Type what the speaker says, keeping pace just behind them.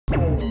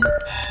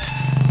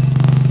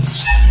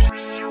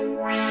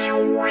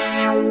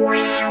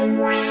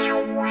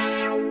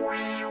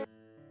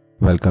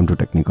Welcome to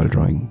Technical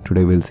Drawing.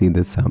 Today we'll see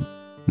this sum.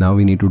 Now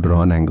we need to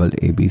draw an angle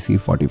ABC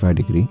 45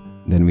 degree.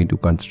 Then we need to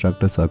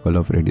construct a circle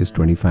of radius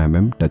 25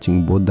 mm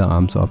touching both the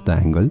arms of the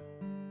angle.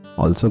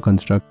 Also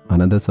construct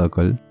another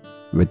circle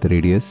with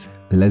radius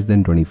less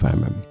than 25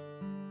 mm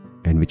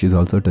and which is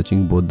also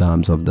touching both the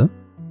arms of the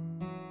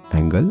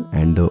angle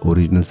and the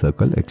original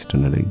circle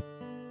externally.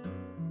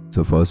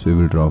 So first we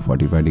will draw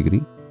 45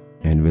 degree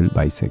and we'll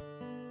bisect.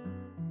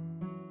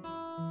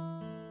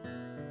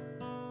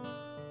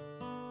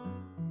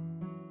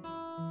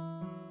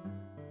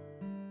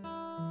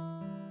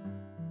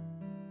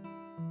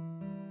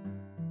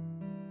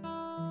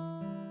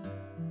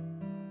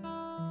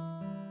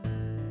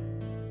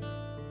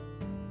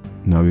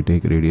 Now you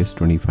take radius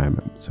 25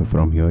 mm. So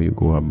from here you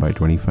go up by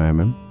 25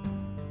 mm.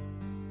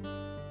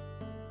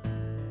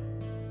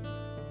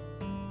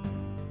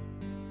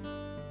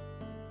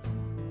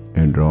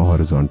 And draw a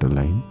horizontal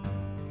line.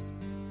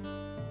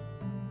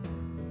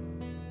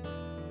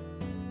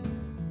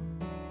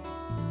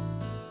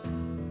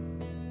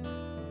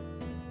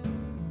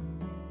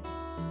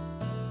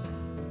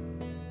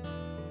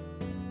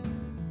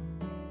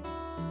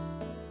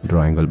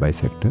 Draw angle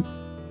bisector.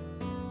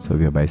 So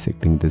we are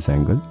bisecting this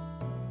angle.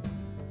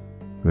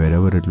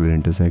 Wherever it will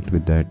intersect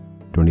with that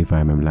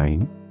 25 mm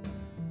line,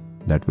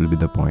 that will be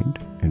the point,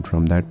 and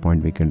from that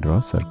point we can draw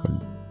a circle.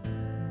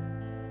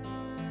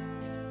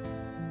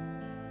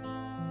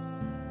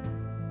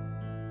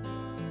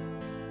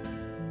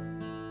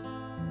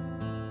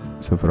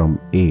 So from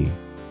A,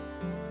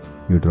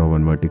 you draw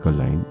one vertical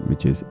line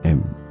which is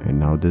M, and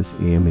now this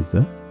AM is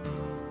the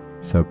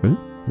circle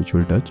which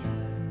will touch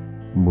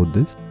both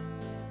these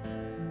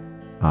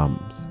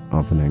arms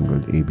of an angle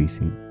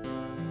ABC.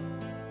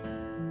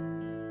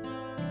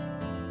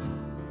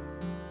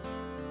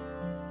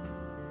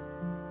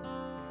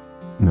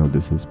 Now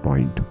this is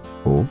point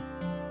O.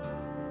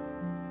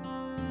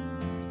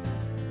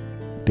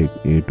 Take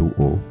A to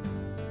O.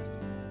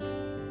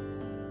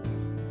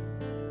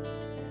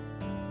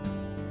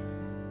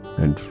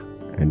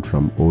 And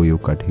from O you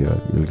cut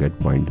here, you'll get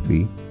point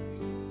B.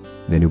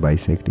 Then you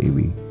bisect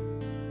AB.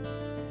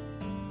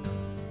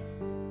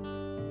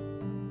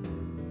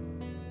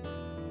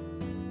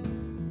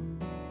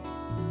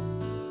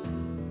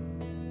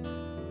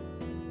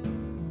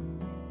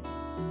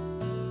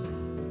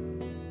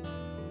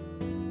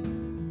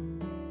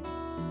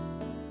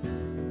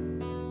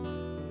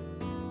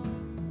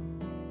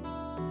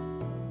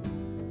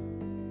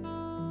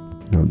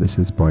 Now this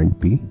is point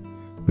P.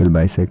 We'll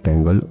bisect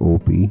angle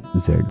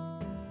OPZ.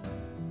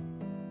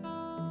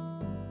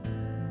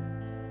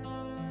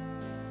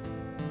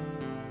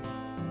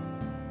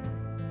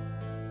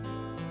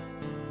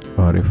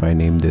 Or if I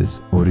name this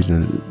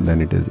original,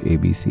 then it is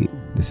ABC.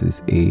 This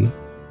is A,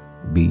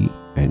 B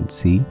and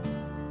C.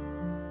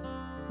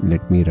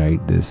 Let me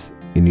write this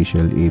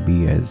initial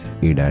AB as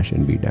A dash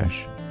and B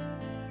dash.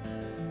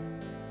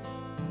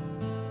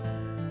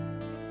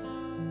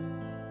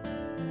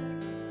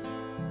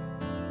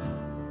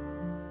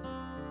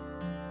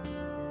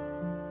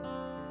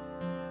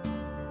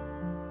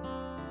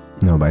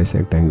 Now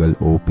bisect angle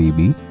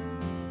OPB.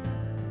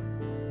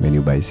 When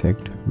you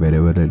bisect,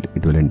 wherever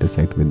it will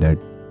intersect with that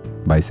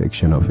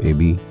bisection of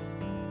AB,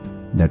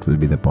 that will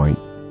be the point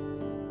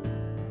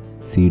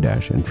C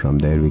dash, and from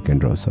there we can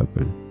draw a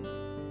circle.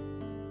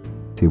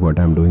 See what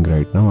I'm doing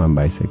right now? I'm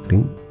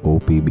bisecting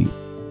OPB.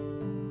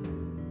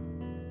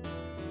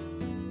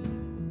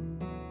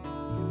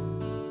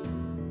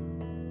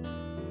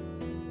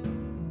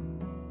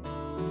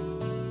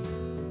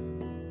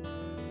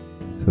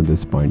 So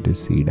this point is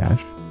C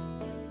dash.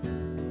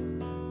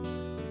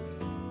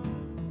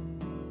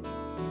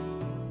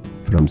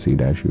 From C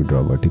dash you draw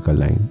a vertical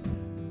line.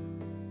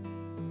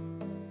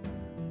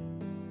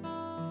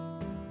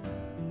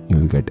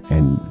 You'll get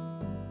N.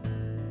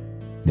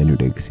 Then you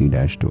take C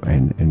dash to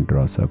N and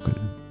draw a circle.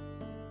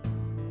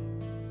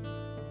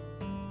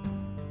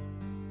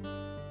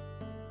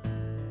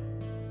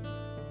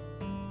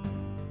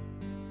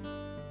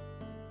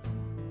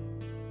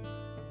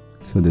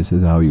 So this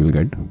is how you'll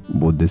get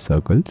both these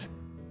circles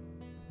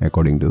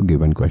according to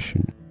given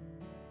question.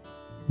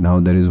 Now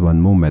there is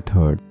one more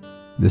method.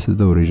 This is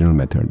the original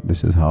method.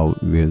 This is how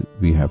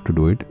we have to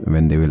do it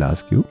when they will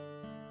ask you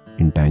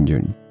in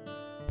tangent.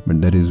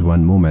 But there is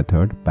one more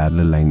method,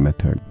 parallel line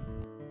method.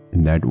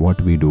 In that what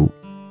we do,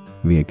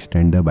 we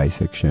extend the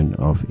bisection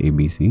of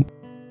ABC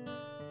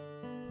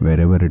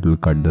wherever it will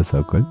cut the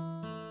circle.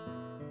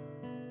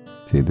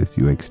 Say this,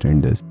 you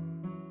extend this.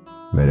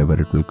 Wherever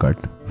it will cut,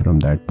 from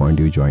that point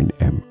you join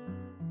M.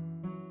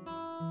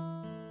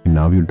 And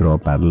now you draw a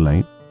parallel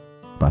line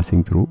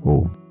passing through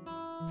O.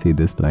 See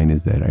this line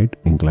is there, right?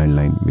 Inclined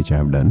line which I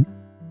have done.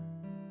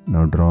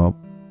 Now draw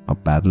a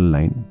parallel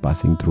line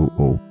passing through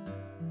O.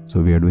 So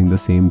we are doing the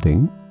same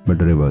thing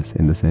but reverse,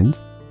 in the sense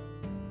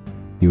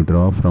you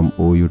draw from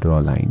O, you draw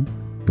a line,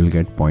 you will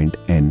get point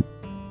N,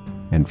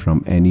 and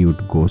from N you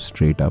go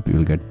straight up, you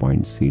will get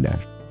point C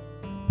dash.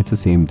 It's the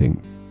same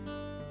thing.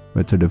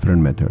 but it's a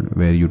different method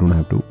where you don't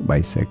have to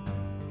bisect.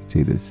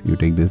 See this, you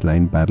take this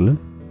line parallel,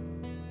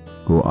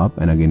 go up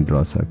and again draw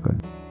a circle.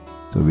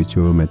 So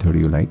whichever method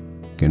you like,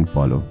 you can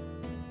follow.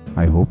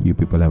 I hope you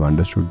people have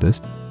understood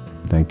this.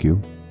 Thank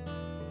you.